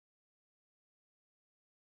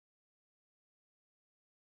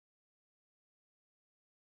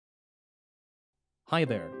Hi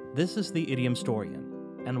there, this is the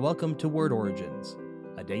Idiomstorian, and welcome to Word Origins,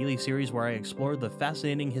 a daily series where I explore the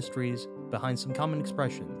fascinating histories behind some common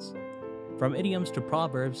expressions. From idioms to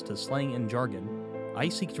proverbs to slang and jargon, I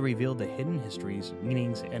seek to reveal the hidden histories,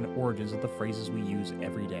 meanings, and origins of the phrases we use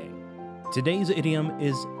every day. Today's idiom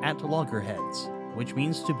is at loggerheads, which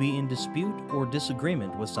means to be in dispute or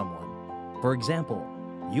disagreement with someone. For example,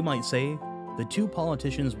 you might say, the two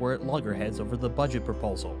politicians were at loggerheads over the budget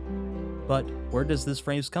proposal. But where does this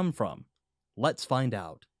phrase come from? Let's find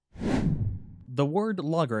out. The word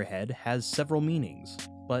loggerhead has several meanings,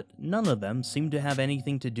 but none of them seem to have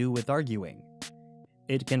anything to do with arguing.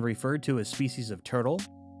 It can refer to a species of turtle,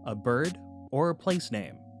 a bird, or a place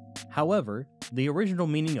name. However, the original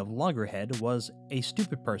meaning of loggerhead was a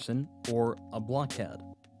stupid person or a blockhead.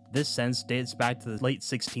 This sense dates back to the late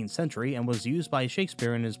 16th century and was used by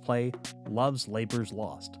Shakespeare in his play Love's Labour's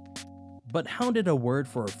Lost. But how did a word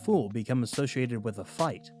for a fool become associated with a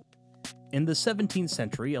fight? In the 17th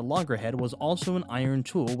century, a loggerhead was also an iron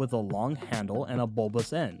tool with a long handle and a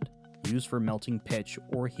bulbous end, used for melting pitch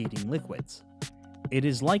or heating liquids. It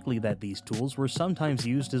is likely that these tools were sometimes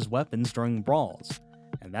used as weapons during brawls,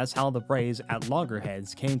 and that's how the phrase at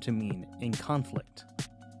loggerheads came to mean in conflict.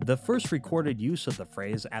 The first recorded use of the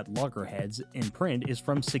phrase at loggerheads in print is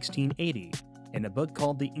from 1680, in a book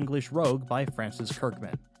called The English Rogue by Francis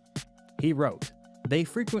Kirkman. He wrote, "They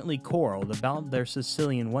frequently quarreled about their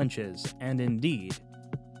Sicilian wenches, and indeed,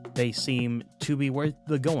 they seem to be worth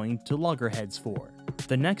the going to loggerheads for."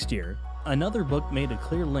 The next year, another book made a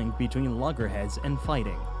clear link between loggerheads and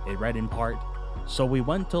fighting. It read in part, "So we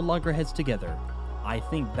went to loggerheads together. I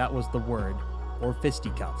think that was the word, or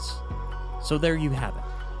fisticuffs." So there you have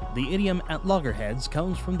it. The idiom at loggerheads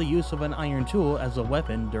comes from the use of an iron tool as a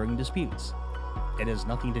weapon during disputes. It has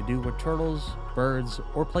nothing to do with turtles, birds,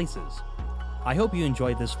 or places. I hope you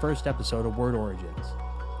enjoyed this first episode of Word Origins.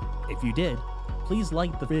 If you did, please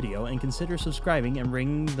like the video and consider subscribing and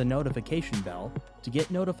ringing the notification bell to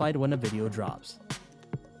get notified when a video drops.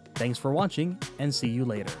 Thanks for watching, and see you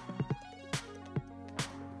later.